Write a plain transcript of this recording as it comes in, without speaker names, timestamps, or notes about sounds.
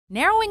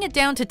Narrowing it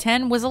down to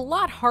 10 was a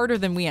lot harder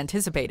than we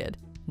anticipated.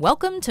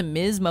 Welcome to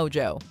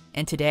MsMojo,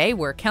 and today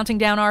we're counting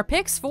down our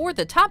picks for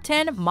the top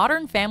 10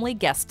 Modern Family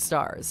guest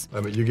stars.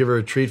 But you give her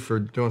a treat for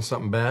doing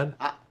something bad?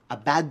 A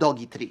bad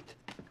doggy treat.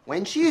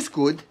 When she is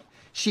good,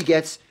 she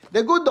gets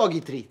the good doggy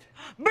treat.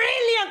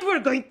 Brilliant! We're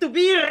going to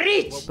be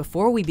rich!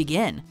 Before we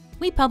begin,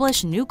 we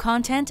publish new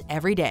content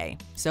every day,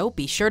 so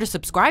be sure to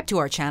subscribe to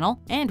our channel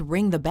and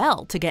ring the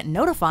bell to get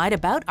notified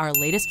about our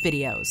latest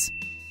videos.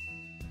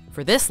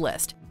 For this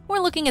list, we're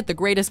looking at the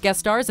greatest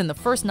guest stars in the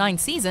first 9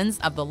 seasons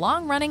of the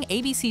long-running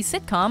ABC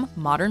sitcom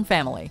Modern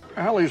Family.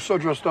 How are you so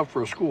dressed up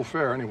for a school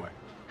fair anyway?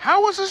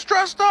 How was this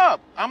dressed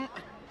up?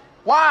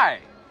 Why?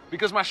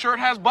 Because my shirt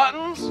has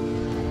buttons?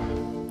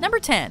 Number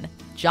 10,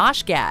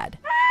 Josh Gad.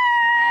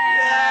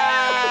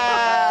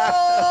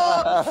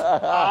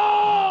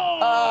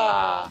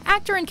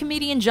 Actor and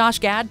comedian Josh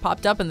Gad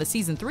popped up in the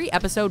season 3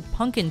 episode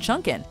Punkin'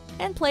 Chunkin'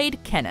 and played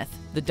Kenneth,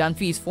 the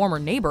Dunphys' former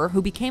neighbor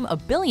who became a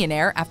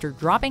billionaire after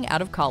dropping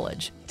out of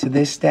college. To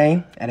this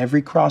day, at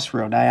every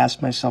crossroad, I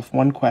ask myself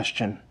one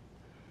question.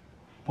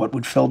 What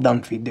would Phil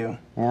Dunphy do?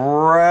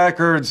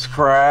 Record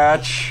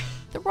scratch.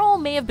 The role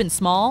may have been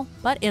small,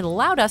 but it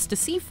allowed us to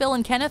see Phil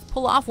and Kenneth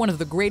pull off one of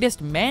the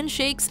greatest man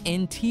shakes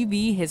in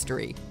TV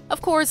history.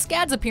 Of course,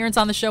 Gad's appearance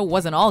on the show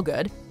wasn't all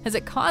good, as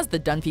it caused the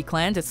Dunphy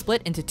clan to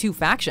split into 2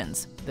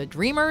 factions, the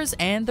Dreamers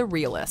and the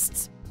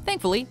Realists.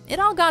 Thankfully, it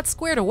all got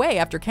squared away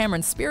after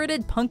Cameron's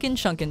spirited Punkin'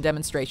 Chunkin'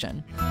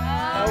 demonstration.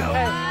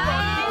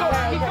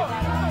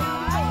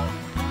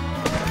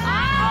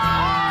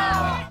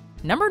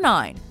 Number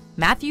 9,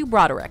 Matthew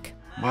Broderick.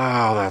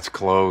 Wow, that's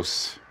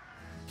close.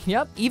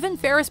 Yep, even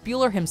Ferris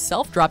Bueller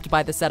himself dropped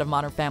by the set of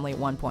Modern Family at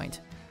one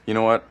point. You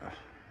know what?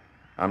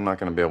 I'm not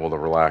going to be able to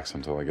relax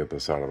until I get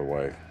this out of the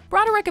way.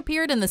 Broderick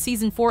appeared in the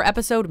season 4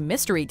 episode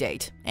Mystery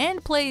Date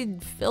and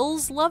played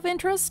Phil's love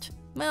interest?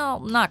 Well,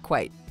 not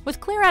quite. With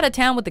Claire out of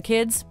town with the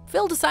kids,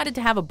 Phil decided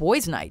to have a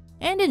boys' night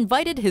and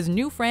invited his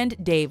new friend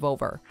Dave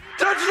over.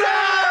 Touchdown!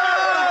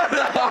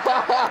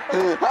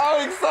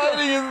 How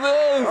exciting is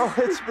this? Oh,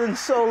 it's been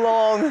so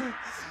long.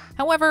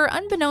 However,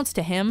 unbeknownst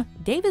to him,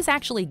 Dave is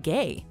actually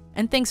gay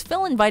and thinks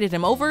Phil invited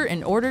him over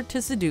in order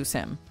to seduce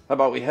him. How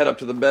about we head up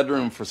to the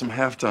bedroom for some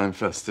halftime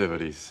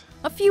festivities?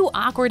 A few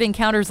awkward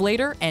encounters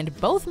later, and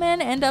both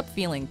men end up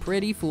feeling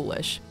pretty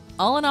foolish.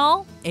 All in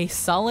all, a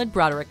solid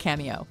Broderick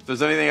cameo. If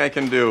there's anything I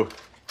can do.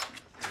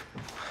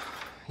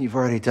 You've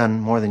already done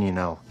more than you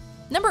know.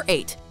 Number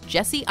 8,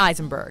 Jesse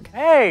Eisenberg.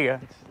 Hey,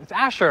 it's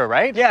Asher,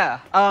 right? Yeah,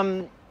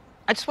 I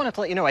just wanted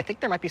to let you know, I think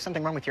there might be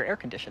something wrong with your air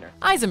conditioner.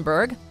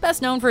 Eisenberg,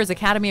 best known for his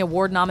Academy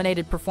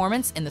Award-nominated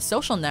performance in The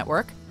Social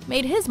Network,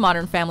 made his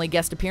Modern Family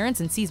guest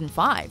appearance in season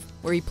 5,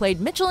 where he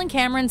played Mitchell and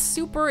Cameron's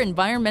super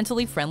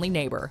environmentally friendly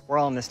neighbor. We're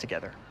all in this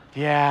together.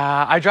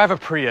 Yeah, I drive a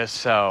Prius,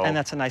 so... And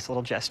that's a nice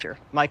little gesture.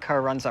 My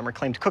car runs on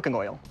reclaimed cooking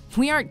oil.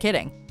 We aren't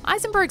kidding.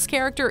 Eisenberg's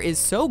character is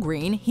so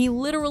green, he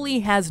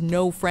literally has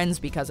no friends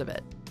because of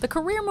it. The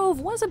career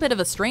move was a bit of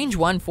a strange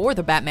one for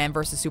the Batman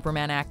vs.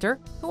 Superman actor,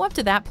 who up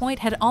to that point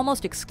had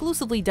almost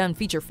exclusively done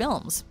feature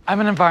films. I'm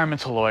an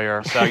environmental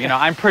lawyer, so,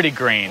 I'm pretty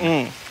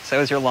green.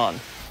 So is your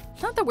lawn.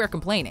 Not that we're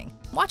complaining.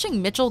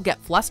 Watching Mitchell get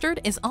flustered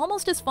is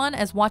almost as fun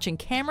as watching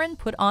Cameron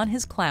put on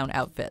his clown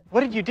outfit.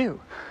 What did you do?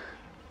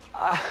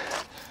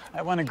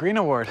 I won a Green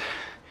Award.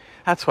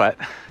 That's what.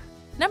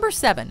 Number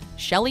 7,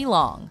 Shelley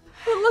Long.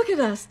 Look at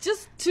us,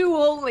 just 2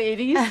 old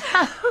ladies.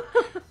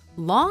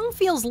 Long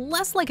feels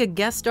less like a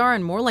guest star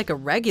and more like a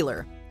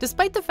regular,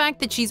 despite the fact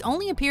that she's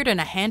only appeared in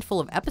a handful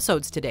of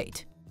episodes to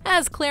date.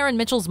 As Claire and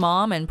Mitchell's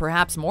mom, and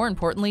perhaps more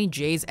importantly,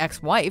 Jay's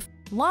ex-wife,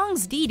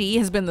 Long's Dee Dee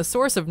has been the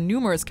source of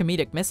numerous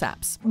comedic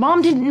mishaps.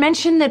 Mom didn't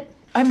mention that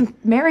I'm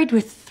married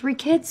with 3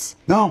 kids.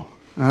 No.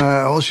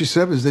 All she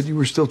said was that you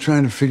were still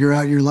trying to figure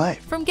out your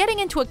life. From getting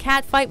into a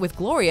cat fight with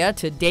Gloria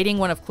to dating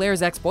one of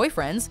Claire's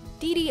ex-boyfriends,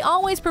 Dee Dee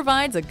always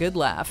provides a good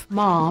laugh.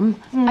 Mom,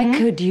 I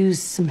could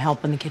use some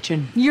help in the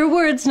kitchen. Your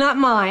words, not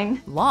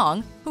mine.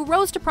 Long, who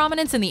rose to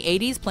prominence in the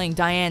 80s playing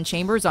Diane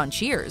Chambers on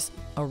Cheers,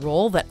 a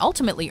role that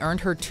ultimately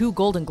earned her 2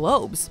 Golden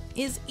Globes,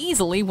 is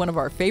easily one of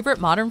our favorite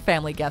Modern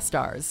Family guest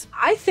stars.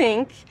 I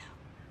think,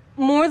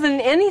 more than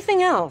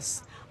anything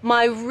else,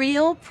 my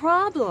real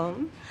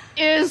problem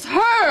is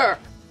her.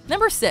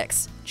 Number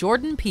 6,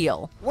 Jordan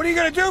Peele. What are you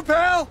gonna do,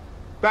 pal?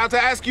 About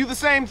to ask you the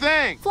same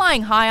thing.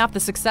 Flying high off the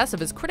success of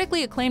his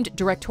critically acclaimed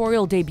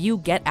directorial debut,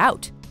 Get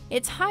Out,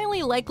 it's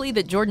highly likely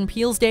that Jordan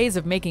Peele's days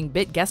of making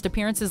bit guest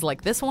appearances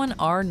like this one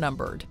are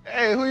numbered.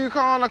 Hey, who you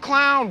calling a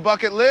clown,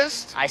 bucket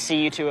list? I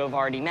see you 2 have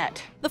already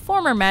met. The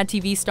former Mad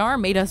TV star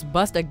made us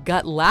bust a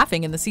gut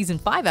laughing in the season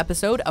 5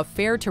 episode of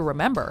Fair to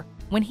Remember,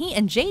 when he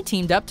and Jay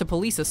teamed up to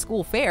police a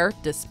school fair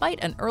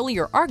despite an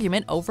earlier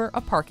argument over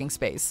a parking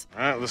space.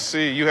 All right, let's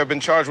see. You have been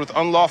charged with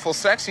unlawful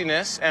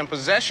sexiness and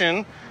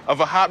possession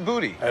of a hot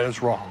booty. That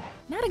is wrong.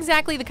 Not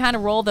exactly the kind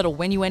of role that'll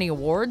win you any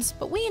awards,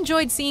 but we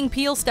enjoyed seeing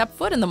Peele step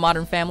foot in the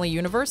Modern Family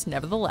universe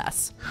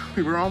nevertheless.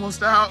 We were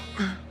almost out.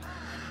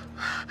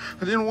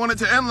 I didn't want it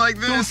to end like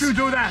this. Don't you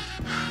do that.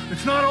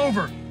 It's not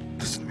over.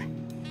 Listen to me.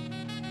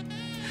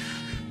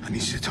 I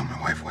need you to tell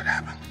my wife what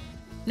happened.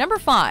 Number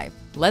 5,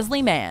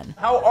 Leslie Mann.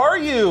 How are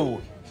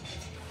you?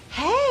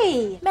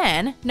 Hey!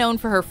 Mann, known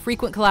for her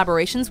frequent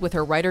collaborations with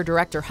her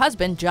writer-director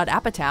husband Judd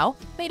Apatow,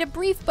 made a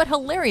brief but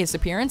hilarious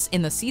appearance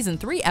in the Season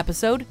 3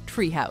 episode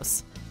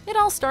Treehouse. It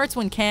all starts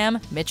when Cam,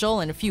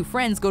 Mitchell, and a few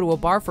friends go to a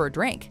bar for a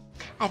drink.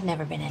 I've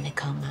never been in a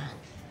coma.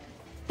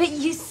 But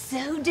you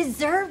so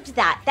deserved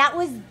that. That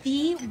was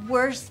the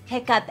worst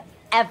pickup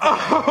ever.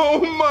 Oh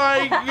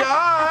my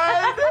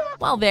God!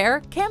 While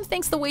there, Cam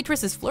thinks the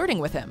waitress is flirting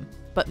with him,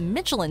 but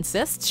Mitchell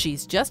insists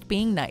she's just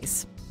being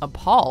nice.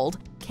 Appalled,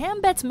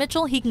 Cam bets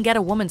Mitchell he can get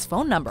a woman's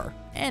phone number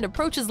and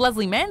approaches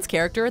Leslie Mann's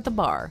character at the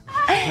bar.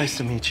 Nice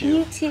to meet you.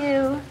 You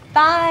too.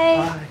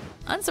 Bye.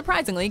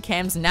 Unsurprisingly,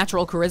 Cam's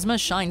natural charisma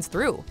shines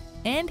through,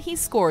 and he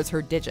scores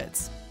her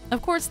digits.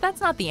 Of course,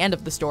 that's not the end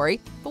of the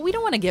story, but we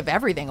don't want to give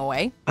everything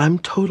away. I'm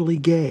totally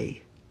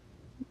gay.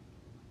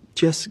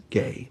 Just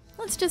gay.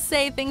 Let's just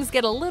say things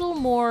get a little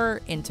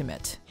more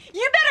intimate.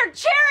 You better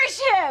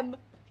cherish him!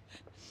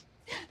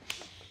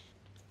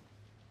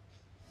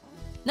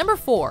 Number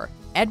 4.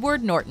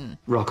 Edward Norton.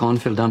 Rock on,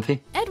 Phil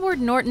Dunphy.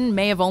 Edward Norton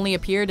may have only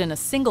appeared in a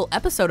single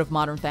episode of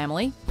Modern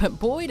Family, but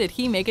boy did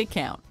he make it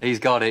count. He's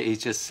got it.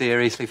 He's just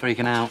seriously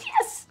freaking out.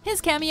 Yes!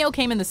 His cameo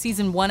came in the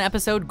Season 1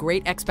 episode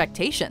Great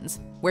Expectations,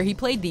 where he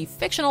played the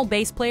fictional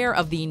bass player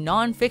of the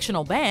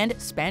non-fictional band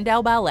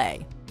Spandau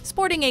Ballet.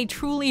 Sporting a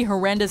truly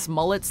horrendous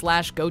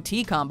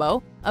mullet/goatee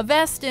combo, a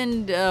vest,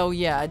 and, oh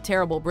yeah, a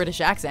terrible British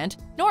accent,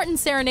 Norton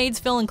serenades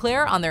Phil and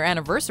Claire on their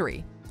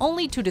anniversary,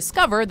 only to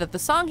discover that the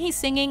song he's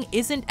singing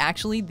isn't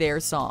actually their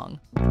song.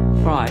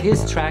 Right,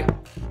 here's the track.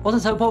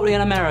 Wasn't so popular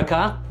in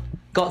America.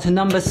 Got to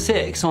number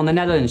 6 on the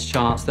Netherlands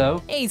charts,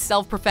 though. A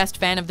self-professed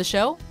fan of the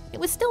show, it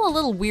was still a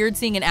little weird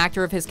seeing an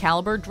actor of his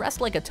caliber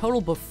dressed like a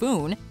total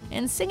buffoon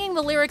and singing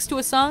the lyrics to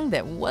a song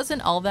that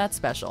wasn't all that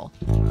special.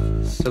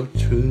 So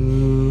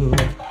true.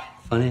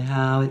 Funny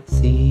how it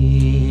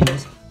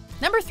seems.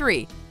 Number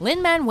 3.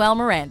 Lin-Manuel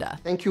Miranda.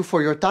 Thank you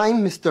for your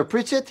time, Mr.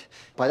 Pritchett.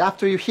 But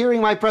after you hearing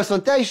my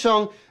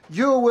presentation,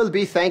 you will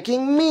be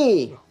thanking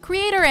me.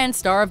 Creator and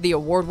star of the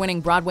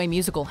award-winning Broadway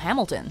musical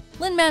Hamilton,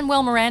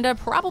 Lin-Manuel Miranda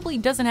probably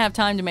doesn't have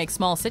time to make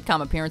small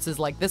sitcom appearances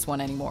like this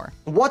one anymore.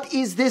 What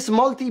is this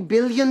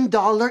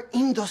multi-billion-dollar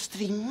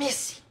industry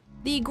missing?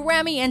 The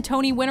Grammy and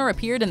Tony winner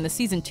appeared in the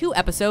Season 2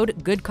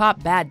 episode Good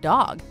Cop, Bad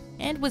Dog,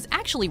 and was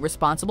actually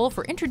responsible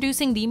for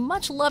introducing the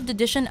much-loved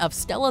addition of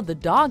Stella the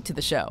dog to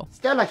the show.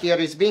 Stella here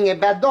is being a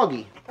bad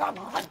doggy.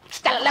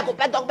 Stella, let go,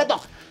 bad dog, bad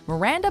dog.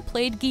 Miranda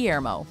played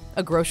Guillermo,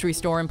 a grocery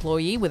store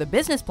employee with a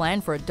business plan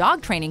for a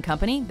dog training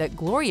company that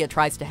Gloria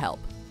tries to help,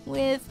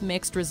 with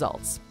mixed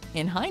results.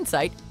 In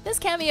hindsight, this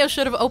cameo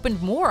should have opened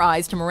more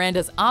eyes to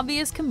Miranda's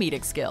obvious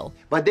comedic skill.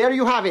 But there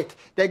you have it,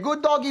 the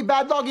good doggy,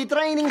 bad doggy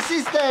training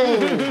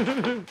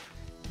system.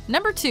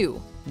 Number 2.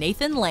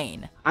 Nathan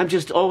Lane. I'm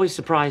just always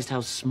surprised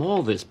how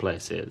small this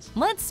place is.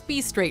 Let's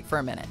be straight for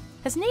a minute.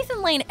 Has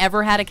Nathan Lane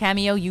ever had a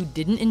cameo you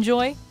didn't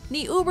enjoy?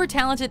 The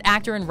uber-talented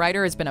actor and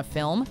writer has been a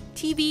film,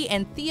 TV,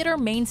 and theater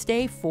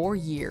mainstay for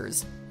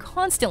years,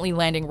 constantly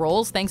landing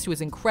roles thanks to his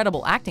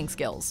incredible acting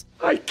skills.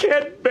 I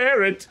can't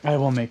bear it. I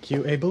will make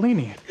you a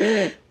Bellini.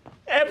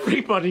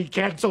 Everybody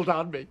canceled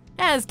on me.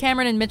 As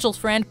Cameron and Mitchell's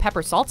friend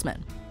Pepper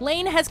Saltzman,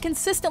 Lane has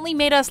consistently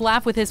made us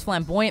laugh with his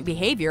flamboyant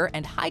behavior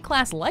and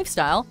high-class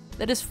lifestyle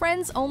that his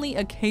friends only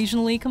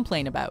occasionally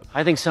complain about.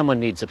 I think someone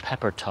needs a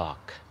pepper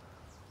talk.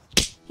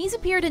 He's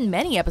appeared in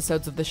many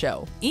episodes of the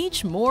show,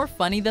 each more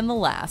funny than the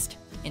last.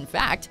 In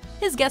fact,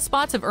 his guest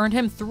spots have earned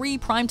him 3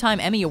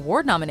 Primetime Emmy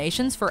Award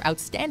nominations for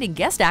Outstanding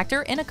Guest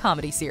Actor in a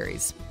Comedy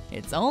Series.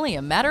 It's only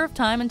a matter of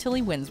time until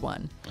he wins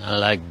one. I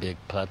like big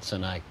putts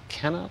and I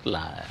cannot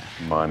lie.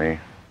 Money.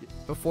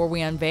 Before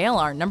we unveil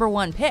our number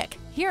 1 pick,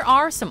 here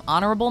are some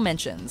honorable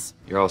mentions.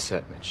 You're all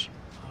set, Mitch.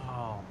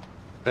 Oh,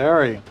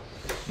 Barry.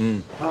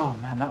 Mm. Oh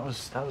man, that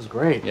was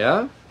great.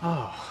 Yeah?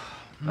 Oh.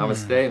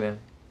 Namaste, man.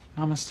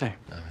 Namaste.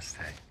 Namaste.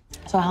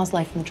 So how's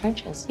life in the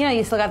trenches? You know,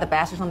 you still got the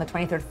bastards on the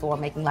 23rd floor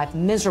making life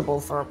miserable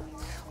for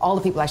all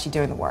the people actually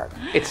doing the work.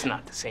 It's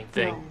not the same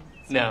thing.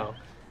 No.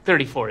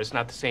 34 is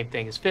not the same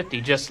thing as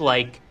 50, just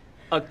like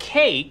a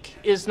cake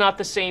is not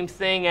the same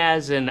thing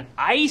as an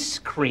ice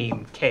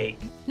cream cake.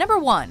 Number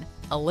 1.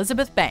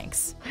 Elizabeth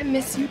Banks. I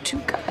miss you two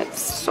guys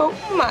so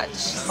much.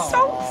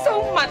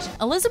 So much.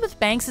 Elizabeth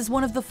Banks is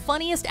one of the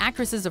funniest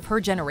actresses of her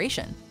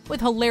generation,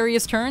 with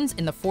hilarious turns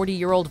in The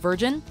 40-Year-Old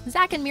Virgin,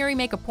 Zack and Miri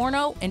Make a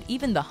Porno, and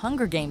even the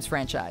Hunger Games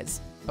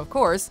franchise. Of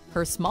course,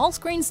 her small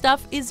screen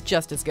stuff is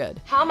just as good.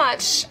 How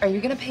much are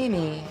you gonna pay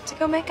me to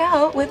go make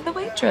out with the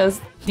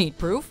waitress? Need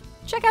proof?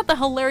 Check out the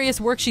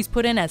hilarious work she's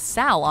put in as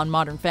Sal on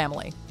Modern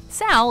Family.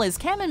 Sal is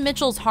Cam and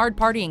Mitchell's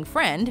hard-partying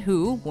friend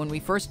who, when we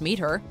first meet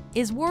her,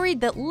 is worried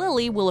that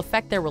Lily will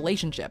affect their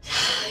relationship.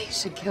 You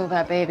should kill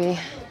that baby.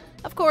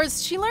 Of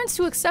course, she learns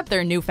to accept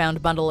their newfound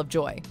bundle of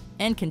joy,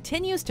 and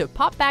continues to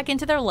pop back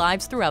into their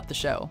lives throughout the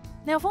show.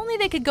 Now, if only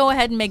they could go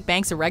ahead and make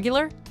Banks a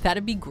regular,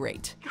 that'd be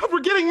great. God, we're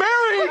getting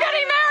married! We're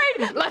getting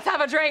married! Let's have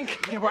a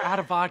drink! Yeah, we're out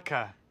of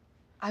vodka.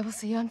 I will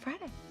see you on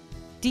Friday.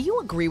 Do you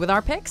agree with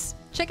our picks?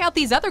 Check Check out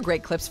these other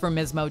great clips from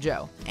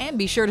MsMojo, and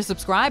be sure to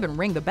subscribe and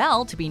ring the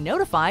bell to be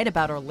notified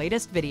about our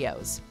latest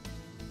videos.